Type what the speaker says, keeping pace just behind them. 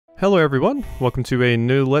Hello everyone, welcome to a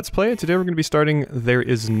new Let's Play. Today we're going to be starting There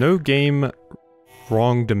Is No Game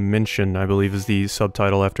Wrong Dimension, I believe is the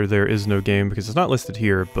subtitle after There Is No Game, because it's not listed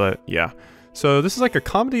here, but yeah. So this is like a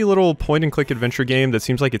comedy little point-and-click adventure game that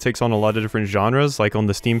seems like it takes on a lot of different genres. Like on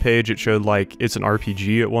the Steam page it showed like it's an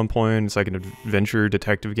RPG at one point, it's like an adventure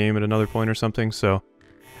detective game at another point or something, so...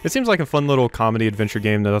 It seems like a fun little comedy adventure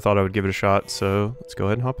game that I thought I would give it a shot, so let's go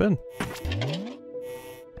ahead and hop in.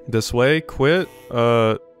 This way, quit,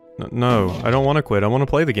 no, I don't want to quit, I want to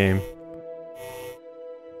play the game.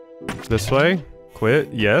 This way,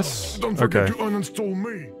 quit, yes, Don't forget okay. to uninstall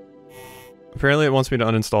me. Apparently it wants me to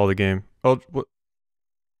uninstall the game. Oh, what?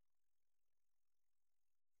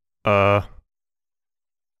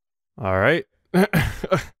 Alright.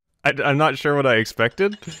 I'm not sure what I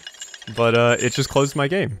expected, but it just closed my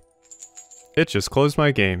game. It just closed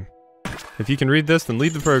my game. If you can read this, then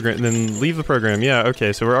leave the program. Then leave the program. Yeah,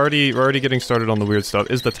 okay. So we're already getting started on the weird stuff.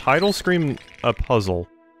 Is the title screen a puzzle?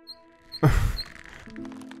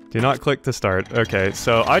 Do not click to start. Okay,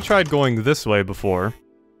 so I tried going this way before,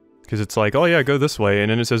 because it's like, oh yeah, go this way, and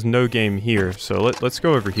then it says no game here. So let's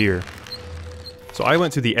go over here. So I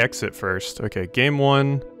went to the exit first. Okay, game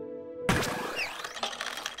 1.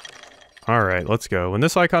 Alright, let's go. When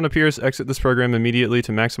this icon appears, exit this program immediately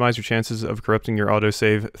to maximize your chances of corrupting your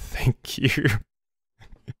autosave. Thank you.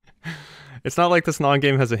 It's not like this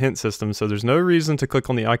non-game has a hint system, so there's no reason to click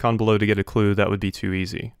on the icon below to get a clue. That would be too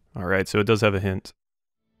easy. Alright, so it does have a hint.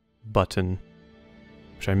 Button.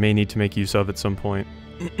 Which I may need to make use of at some point.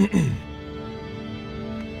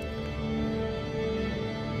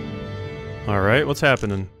 Alright, what's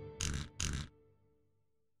happening?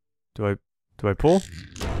 Do I pull?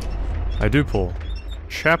 I do pull.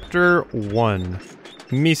 Chapter 1.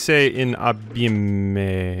 Mise in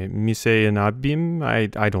abîme. Mise in abîme?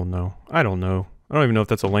 I don't know. I don't even know if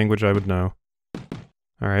that's a language I would know.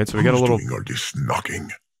 Alright, so we got a little... Who's doing all this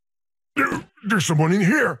knocking? There's someone in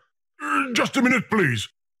here! Just a minute, please!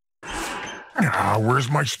 Ah, where's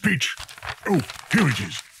my speech? Oh, here it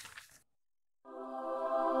is.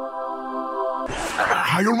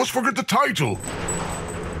 I almost forgot the title!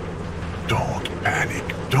 Don't panic.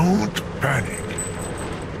 Don't panic.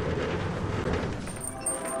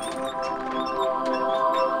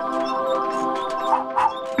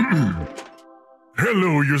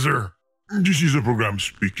 Hello, user. This is the program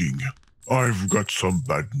speaking. I've got some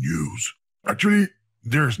bad news. Actually,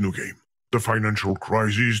 there's no game. The financial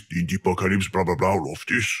crisis, the apocalypse, blah blah blah, all of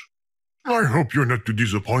this. I hope you're not too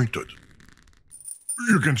disappointed.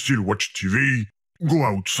 You can still watch TV, go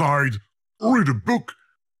outside, read a book.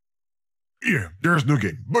 Yeah, there's no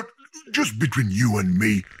game, but just between you and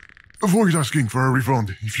me, avoid asking for a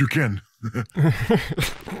refund if you can.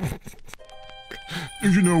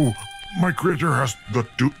 You know, my creator has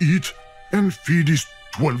got to eat and feed his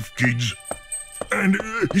 12 kids. And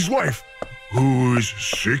his wife, who is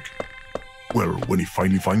sick. Well, when he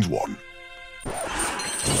finally finds one.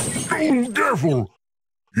 Oh, careful!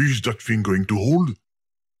 Is that thing going to hold?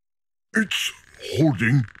 It's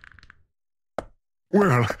holding.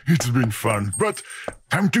 Well, it's been fun, but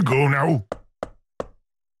time to go now.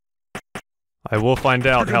 I will find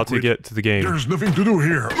out how to get to the game. There's nothing to do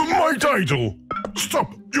here. My title!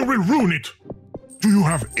 Stop! You will ruin it! Do you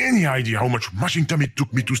have any idea how much mashing time it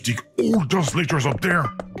took me to stick all those letters up there?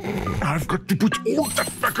 I've got to put all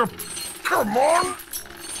that back up. Come on!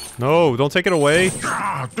 No, don't take it away.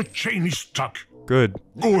 Ah, the chain is stuck. Good.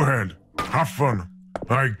 Go ahead. Have fun.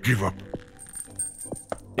 I give up.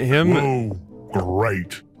 Him... Whoa.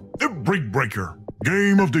 Great. The Brick Breaker.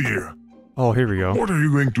 Game of the year. Oh, here we go. What are you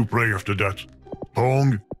going to play after that?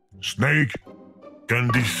 Pong? Snake?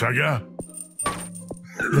 Candy Saga?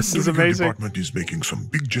 This is the amazing. The department is making some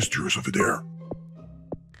big gestures over there.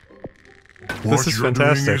 This is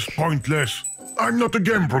fantastic. Doing is pointless. I'm not a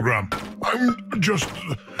game program. I'm just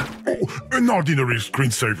an ordinary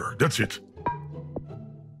screensaver. That's it.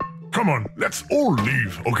 Come on, let's all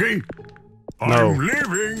leave, okay? No. I'm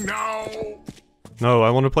leaving now. No,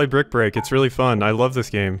 I want to play Brick Break. It's really fun. I love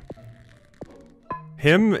this game.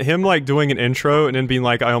 Him like doing an intro and then being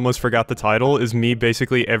like, I almost forgot the title, is me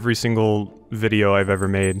basically every single video I've ever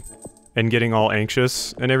made. And getting all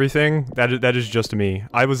anxious and everything. That is just me.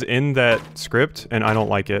 I was in that script and I don't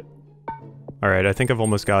like it. Alright, I think I've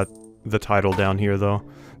almost got the title down here though.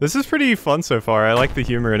 This is pretty fun so far. I like the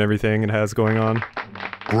humor and everything it has going on.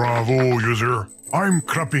 Bravo, user. I'm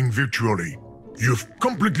clapping virtually. You've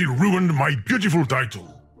completely ruined my beautiful title.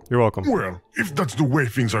 You're welcome. Well, if that's the way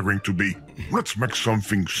things are going to be, let's make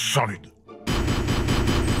something solid.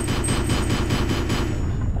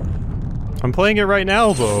 I'm playing it right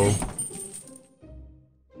now, though.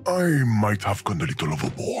 I might have gone a little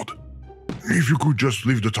overboard. If you could just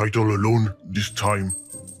leave the title alone this time.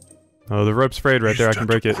 Oh, the rope's frayed right there, I can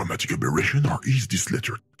break it. Is that a chromatic aberration, or is this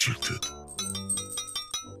letter tilted?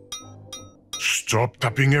 Stop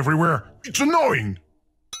tapping everywhere! It's annoying!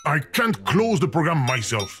 I can't close the program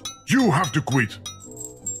myself. You have to quit.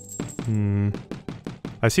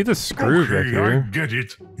 I see the screw back here. I get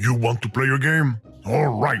it. You want to play a game?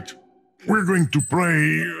 Alright. We're going to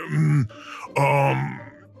play...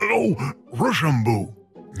 Rochambeau.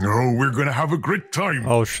 Oh, we're gonna have a great time.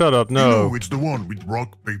 Oh, shut up, no. No, it's the one with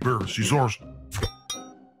rock, paper, scissors.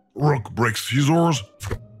 Rock breaks scissors.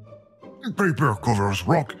 Paper covers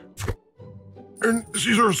rock. And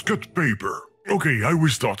scissors cut paper. Okay, I will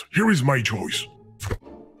start. Here is my choice.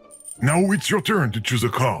 Now it's your turn to choose a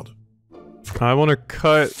card. I want to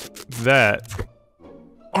cut that.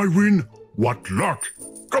 I win. What luck.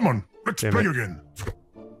 Come on, let's play again.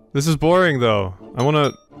 This is boring, though. I want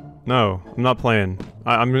to... No, I'm not playing.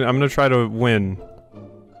 I'm gonna try to win.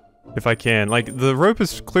 If I can. Like, the rope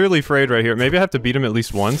is clearly frayed right here. Maybe I have to beat him at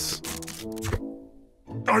least once.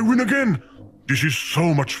 I win again! This is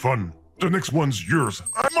so much fun. The next one's yours.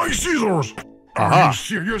 My scissors! Are you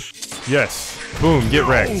serious? Yes. Boom, get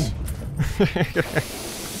wrecked.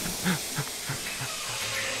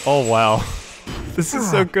 Oh, wow. This is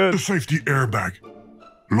so good. The safety airbag.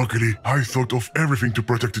 Luckily, I thought of everything to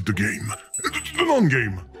protect the game. The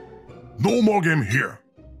non-game. No more game here.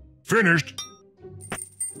 Finished.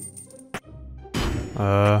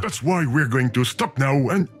 That's why we're going to stop now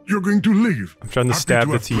and you're going to leave. I'm trying to stab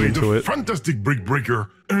the tea into it. Fantastic brick breaker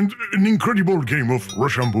and an incredible game of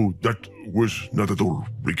Rochambeau that was not at all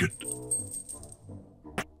rigged.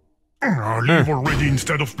 I'll leave already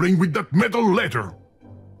instead of playing with that metal letter.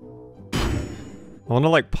 I want to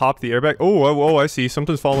like pop the airbag. Oh, I see.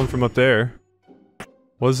 Something's falling from up there.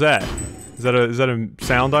 What's that? Is that a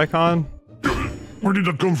sound icon? Where did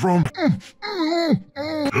that come from?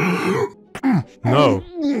 No.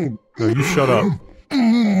 No, you shut up.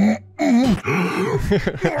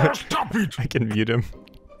 Stop it! I can mute him.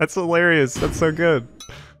 That's hilarious. That's so good.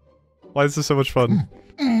 Why is this so much fun?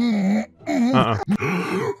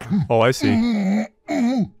 Oh, I see.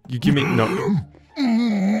 You give me... No.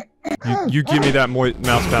 You give me that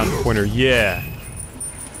mouse pointer. Yeah.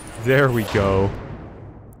 There we go.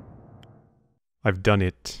 I've done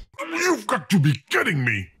it. You've got to be kidding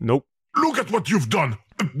me! Nope. Look at what you've done!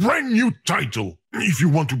 A brand new title! If you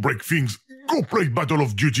want to break things, go play Battle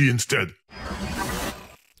of Duty instead.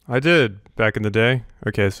 I did, back in the day.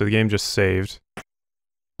 Okay, so the game just saved.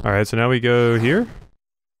 Alright, so now we go here?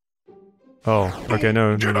 Oh, okay,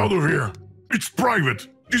 no. Get out of here! It's private!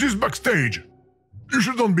 This is backstage! You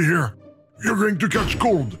shouldn't be here! You're going to catch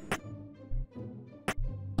cold!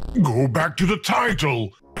 Go back to the title!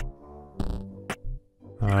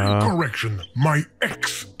 Correction, my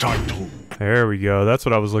ex-title. There we go, that's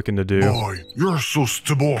what I was looking to do. Boy, you're so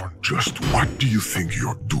stubborn. Just what do you think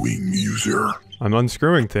you're doing, user? I'm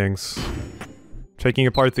unscrewing things. Taking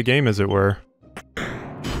apart the game, as it were.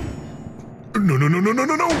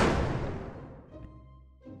 No!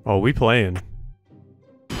 Oh, we playing.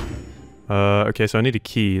 Okay, so I need a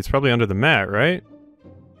key. It's probably under the mat, right?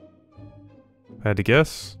 I had to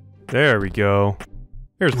guess. There we go.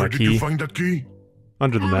 Here's my key. Where did you find that key?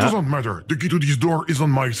 Under the mat. Doesn't matter. The key to this door is on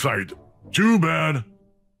my side. Too bad.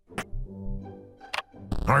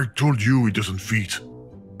 I told you it doesn't fit.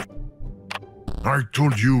 I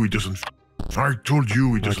told you it doesn't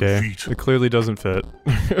fit. It clearly doesn't fit.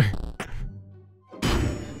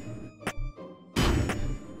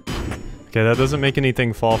 Okay, that doesn't make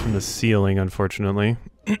anything fall from the ceiling, unfortunately.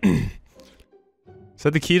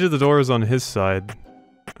 Said the key to the door is on his side.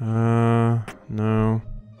 No.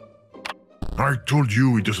 I told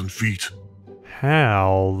you it doesn't fit.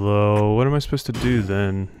 How, though? What am I supposed to do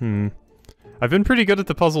then? I've been pretty good at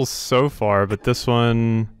the puzzles so far, but this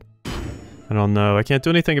one... I don't know. I can't do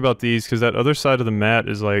anything about these, because that other side of the mat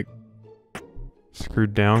is, like...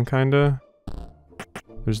 screwed down, kinda?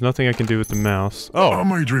 There's nothing I can do with the mouse. Oh!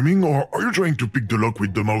 Am I dreaming, or are you trying to pick the lock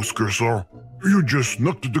with the mouse cursor? You just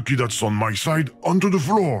knocked the key that's on my side onto the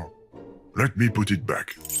floor. Let me put it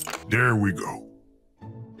back. There we go.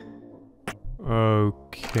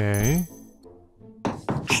 Okay...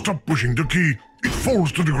 Stop pushing the key! It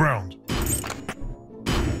falls to the ground!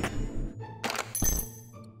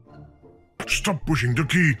 Stop pushing the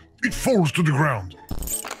key! It falls to the ground!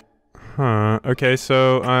 Huh, okay,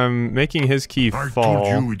 so I'm making his key fall. I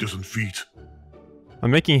told you it doesn't fit.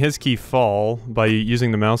 I'm making his key fall by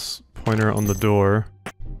using the mouse pointer on the door.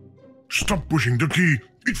 Stop pushing the key!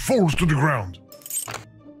 It falls to the ground!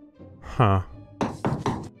 Huh.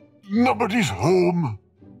 Nobody's home!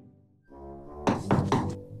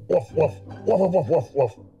 Woof, woof, woof, woof, woof,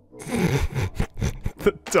 woof.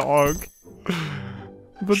 The dog.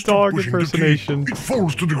 The Stop dog pushing impersonation. The key. It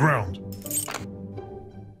falls to the ground.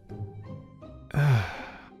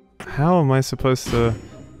 How am I supposed to...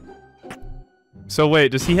 So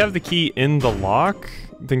wait, does he have the key in the lock?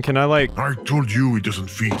 Then can I like... I told you it doesn't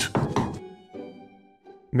fit.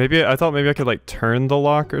 Maybe, I thought maybe I could like turn the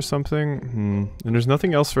lock or something? And there's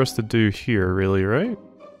nothing else for us to do here, really, right?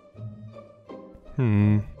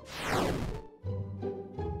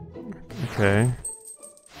 Okay.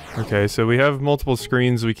 Okay, so we have multiple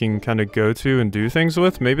screens we can kind of go to and do things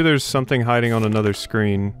with. Maybe there's something hiding on another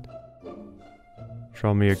screen.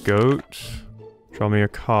 Draw me a goat. Draw me a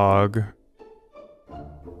cog.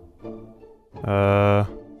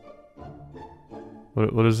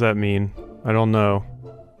 What does that mean? I don't know.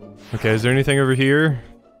 Okay, is there anything over here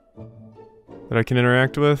that I can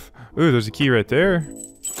interact with? Ooh, there's a key right there.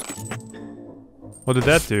 What did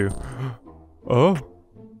that do? Oh?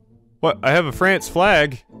 What? I have a France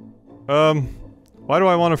flag? Why do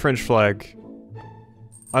I want a French flag?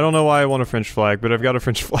 I don't know why I want a French flag, but I've got a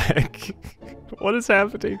French flag. What is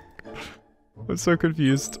happening? I'm so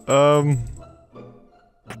confused.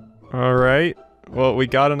 Alright. Well, we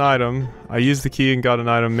got an item. I used the key and got an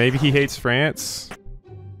item. Maybe he hates France?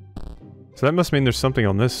 So that must mean there's something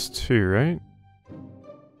on this too, right?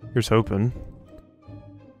 Here's hoping.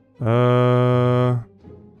 Doesn't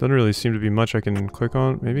really seem to be much I can click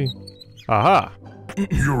on, maybe? Aha!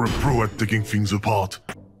 You're a pro at taking things apart.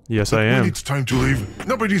 Yes, I am. When it's time to leave,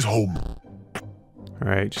 nobody's home.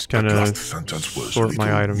 Alright, just That kinda last sentence was sort a my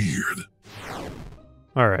little items. weird.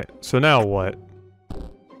 Alright, so now what?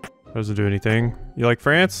 Doesn't do anything. You like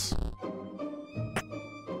France?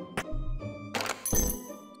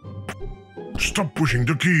 Stop pushing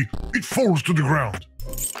the key. It falls to the ground.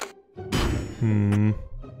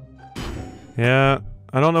 Yeah,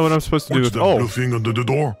 I don't know what I'm supposed to do What's with- that blue thing under the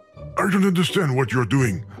door? I don't understand what you're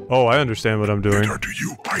doing. Oh, I understand what I'm doing. Better to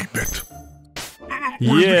you, I bet.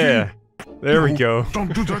 Yeah! There we No, go.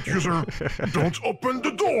 Don't do that, user. Don't open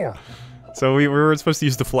the door. So we were supposed to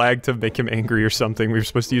use the flag to make him angry or something. We were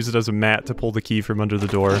supposed to use it as a mat to pull the key from under the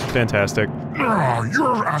door. Fantastic.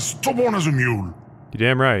 You're as stubborn as a mule. You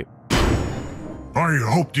damn right. I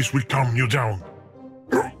hope this will calm you down.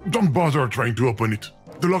 Don't bother trying to open it.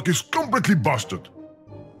 The lock is completely busted.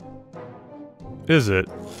 Is it?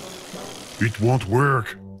 It won't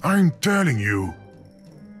work. I'm telling you.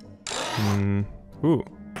 Ooh.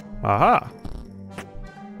 Aha!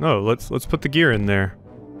 No, let's put the gear in there.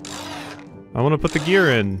 I want to put the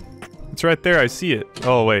gear in. It's right there, I see it.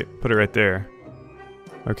 Oh wait, put it right there.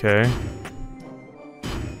 Okay.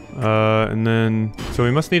 And then... So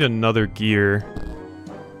we must need another gear.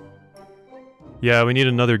 Yeah, we need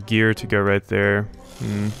another gear to go right there.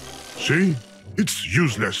 See? It's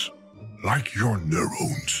useless. Like your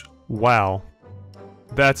neurons. Wow.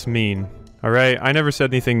 That's mean. Alright, I never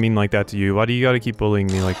said anything mean like that to you. Why do you gotta keep bullying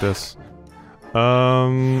me like this?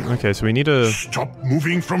 Okay, so we need to... Stop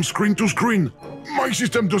moving from screen to screen. My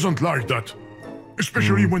system doesn't like that.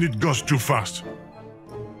 Especially when it goes too fast.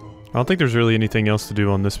 I don't think there's really anything else to do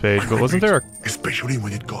on this page, but wasn't there a... Especially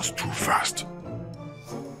when it goes too fast.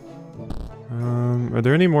 Are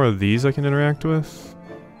there any more of these I can interact with?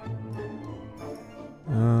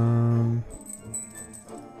 I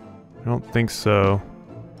don't think so.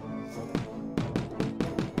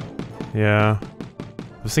 Yeah.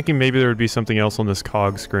 I was thinking maybe there would be something else on this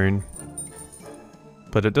cog screen.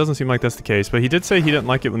 But it doesn't seem like that's the case. But he did say he didn't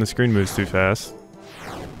like it when the screen moves too fast.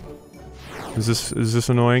 Is this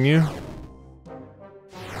annoying you?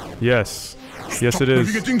 Yes. Yes, Stop it is.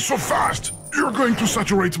 navigating so fast. You're going to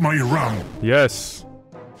saturate my RAM. Yes.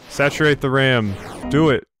 Saturate the RAM. Do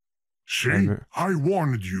it. See? I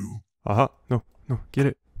warned you. Uh-huh. No, get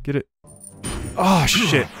it. Get it. Oh,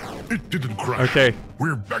 shit. It didn't crash. Okay.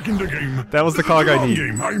 We're back in the game. That was the cog I need.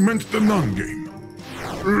 Game. I meant the non-game.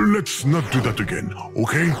 Let's not do that again,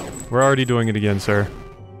 okay? We're already doing it again, sir.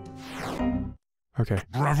 Okay.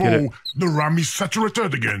 Bravo! The RAM is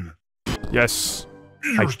saturated again. Yes.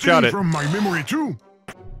 You're I got stealing it. from my memory too.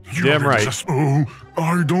 Damn right. Oh,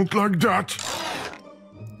 I don't like that.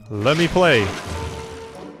 Let me play.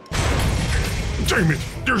 Damn it!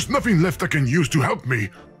 There's nothing left I can use to help me.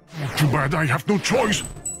 Too bad I have no choice.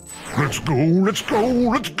 Let's go, let's go,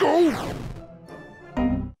 let's go!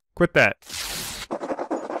 Quit that.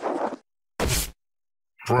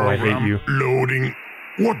 Oh, I hate you. Loading.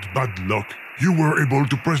 What bad luck. You were able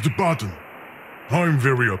to press the button. I'm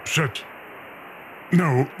very upset.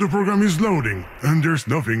 No, the program is loading, and there's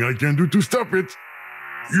nothing I can do to stop it.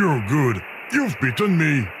 You're good. You've beaten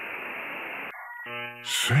me.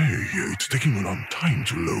 Say, it's taking a long time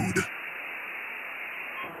to load.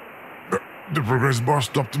 The progress bar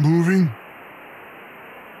stopped moving?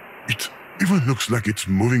 It even looks like it's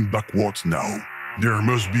moving backwards now. There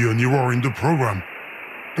must be an error in the program.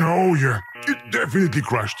 Oh yeah, it definitely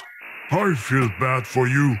crashed. I feel bad for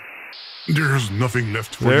you. There's nothing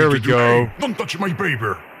left for you to do. There we go. Hey, don't touch my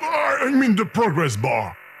paper. I mean the progress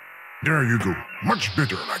bar. There you go. Much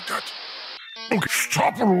better like that. Okay,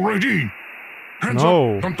 stop already. Hands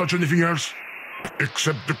up. Don't touch anything else.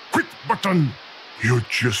 Except the quit button. You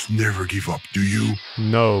just never give up, do you?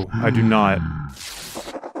 No, I do not.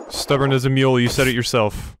 Stubborn as a mule, you said it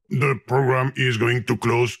yourself. The program is going to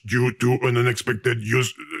close due to an unexpected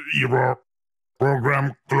use error.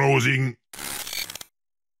 Program closing.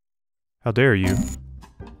 How dare you?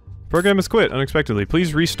 Program has quit unexpectedly.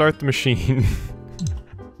 Please restart the machine.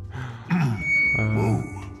 Oh.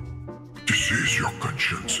 This is your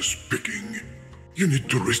conscience speaking. You need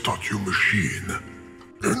to restart your machine.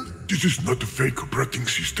 And this is not a fake operating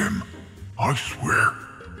system. I swear.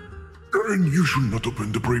 And you should not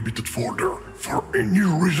open the prohibited folder for any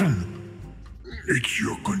reason. It's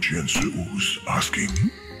your conscience who's asking.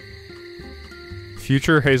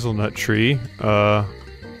 Future hazelnut tree.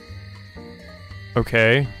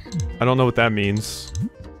 Okay. I don't know what that means.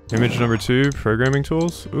 Image number 2, programming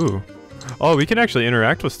tools? Ooh. Oh, we can actually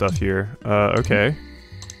interact with stuff here. Okay.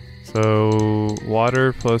 So,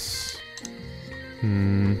 water plus...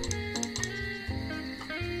 Can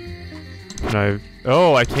I...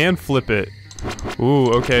 Oh, I can flip it.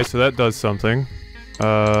 Ooh, okay, so that does something.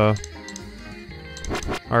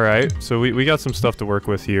 Alright, so we got some stuff to work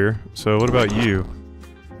with here. So what about you?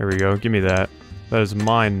 There we go, give me that. That is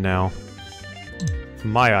mine now.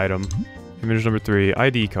 My item. Image number 3,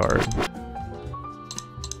 ID card.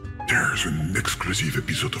 There's an exclusive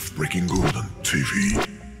episode of Breaking Good on TV.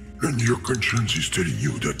 And your conscience is telling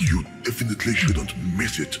you that you definitely shouldn't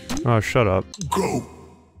miss it. Oh, shut up. Go!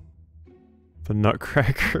 The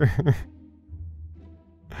Nutcracker.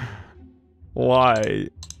 Why?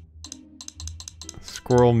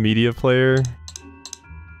 Squirrel Media Player?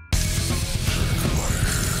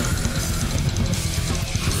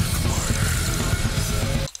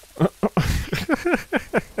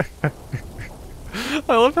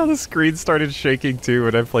 I love how the screen started shaking too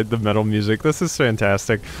when I played the metal music. This is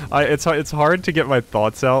fantastic. It's hard to get my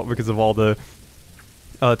thoughts out because of all the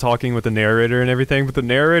talking with the narrator and everything, but the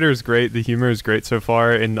narrator is great, the humor is great so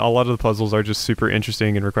far, and a lot of the puzzles are just super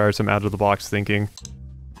interesting and require some out-of-the-box thinking,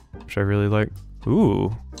 which I really like.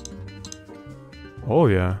 Ooh. Oh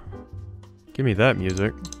yeah. Give me that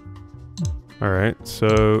music. Alright,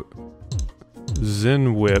 so...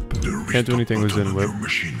 Zen Whip. Can't do anything with Zen Whip. Your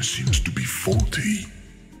machine seems to be faulty.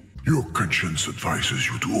 Your conscience advises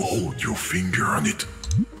you to hold your finger on it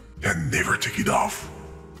and never take it off.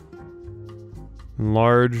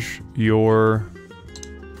 Enlarge your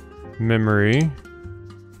memory.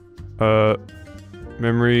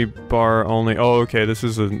 Memory bar only. Oh, okay. This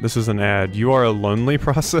is an ad. You are a lonely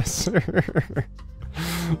processor.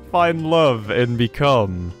 Find love and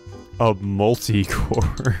become a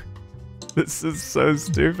multi-core. This is so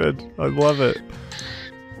stupid. I love it.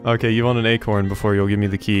 Okay, you want an acorn before you'll give me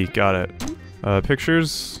the key. Got it.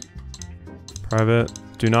 Pictures. Private.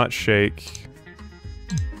 Do not shake.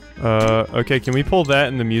 Okay, can we pull that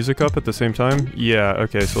and the music up at the same time? Yeah,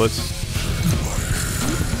 okay, so let's...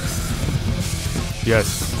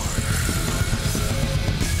 Yes.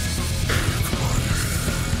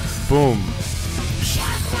 Boom.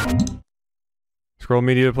 Scroll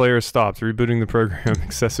media player stopped. Rebooting the program.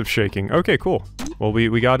 Excessive shaking. Okay, cool. Well,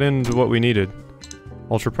 we got into what we needed.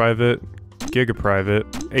 Ultra private. Giga private.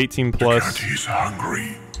 18 plus. The cat is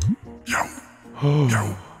hungry. Yo.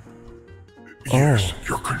 Yo. Yes,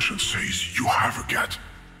 your conscience says you have a cat.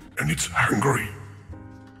 And it's hungry.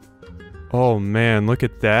 Oh man, look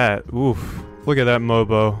at that. Oof. Look at that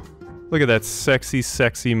Mobo. Look at that sexy,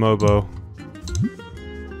 sexy Mobo.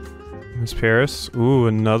 Miss Paris. Ooh,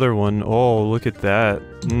 another one. Oh, look at that.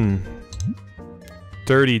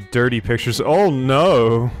 Dirty, dirty pictures. Oh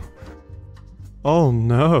no! Oh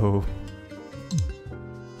no.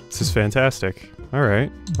 This is fantastic.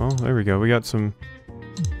 Alright. Well, there we go. We got some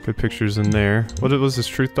good pictures in there. What was this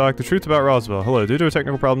truth doc? The truth about Roswell. Hello. Due to a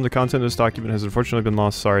technical problem, the content of this document has unfortunately been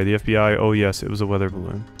lost. Sorry. The FBI. Oh yes, it was a weather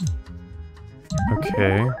balloon.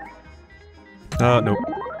 Okay. Nope.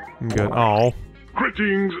 I'm good. Oh.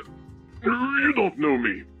 Greetings. You don't know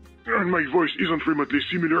me. And my voice isn't remotely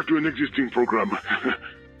similar to an existing program.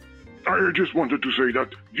 I just wanted to say that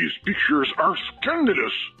these pictures are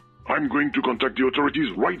scandalous. I'm going to contact the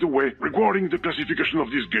authorities right away regarding the classification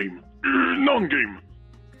of this game. Non-game.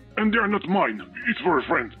 And they are not mine. It's for a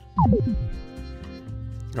friend.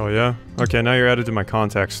 Oh yeah? Okay, now you're added to my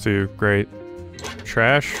contacts too. Great.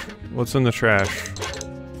 Trash? What's in the trash?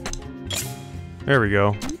 There we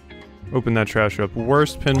go. Open that trash up.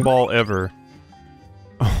 Worst pinball ever.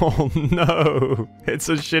 Oh no! It's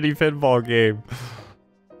a shitty pinball game.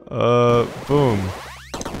 Boom.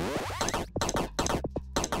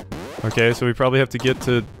 Okay, so we probably have to get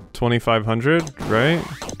to 2500, right?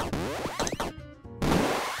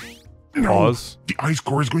 No, Pause. the ice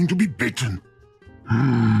core is going to be bitten.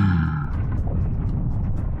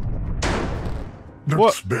 That's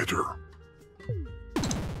What? better.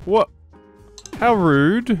 What? How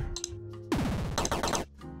rude.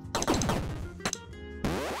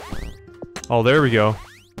 Oh, there we go.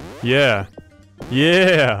 Yeah.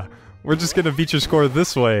 Yeah! We're just gonna beat your score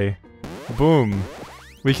this way. Boom.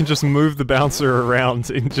 We can just move the bouncer around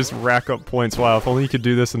and just rack up points. Wow, if only you could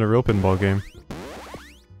do this in a real pinball game.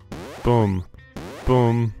 Boom.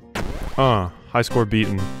 Boom. High score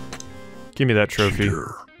beaten. Give me that trophy.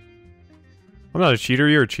 Cheater. I'm not a cheater,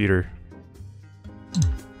 you're a cheater.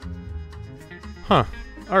 Huh.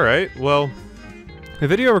 Alright, well... The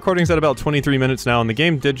video recording's at about 23 minutes now, and the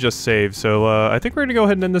game did just save, so I think we're gonna go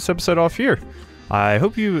ahead and end this episode off here. I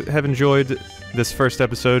hope you have enjoyed this first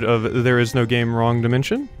episode of There Is No Game Wrong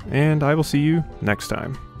Dimension, and I will see you next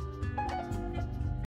time.